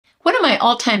my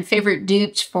all-time favorite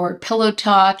dupes for Pillow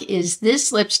Talk is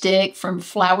this lipstick from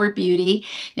Flower Beauty.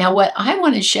 Now, what I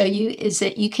want to show you is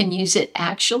that you can use it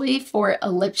actually for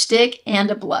a lipstick and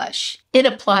a blush. It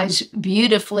applies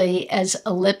beautifully as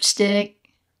a lipstick.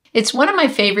 It's one of my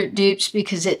favorite dupes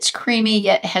because it's creamy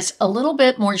yet has a little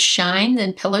bit more shine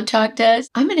than Pillow Talk does.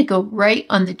 I'm going to go right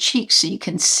on the cheek so you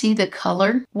can see the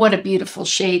color. What a beautiful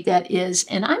shade that is.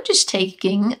 And I'm just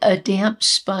taking a damp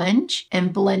sponge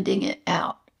and blending it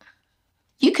out.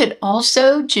 You could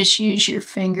also just use your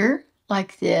finger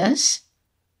like this.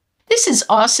 This is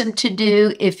awesome to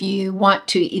do if you want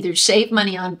to either save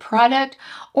money on product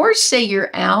or say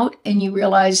you're out and you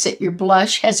realize that your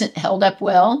blush hasn't held up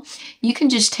well. You can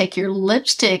just take your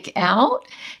lipstick out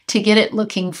to get it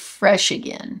looking fresh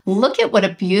again. Look at what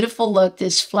a beautiful look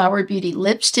this Flower Beauty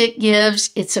lipstick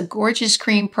gives. It's a gorgeous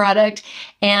cream product,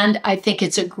 and I think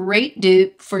it's a great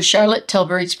dupe for Charlotte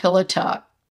Tilbury's Pillow Talk.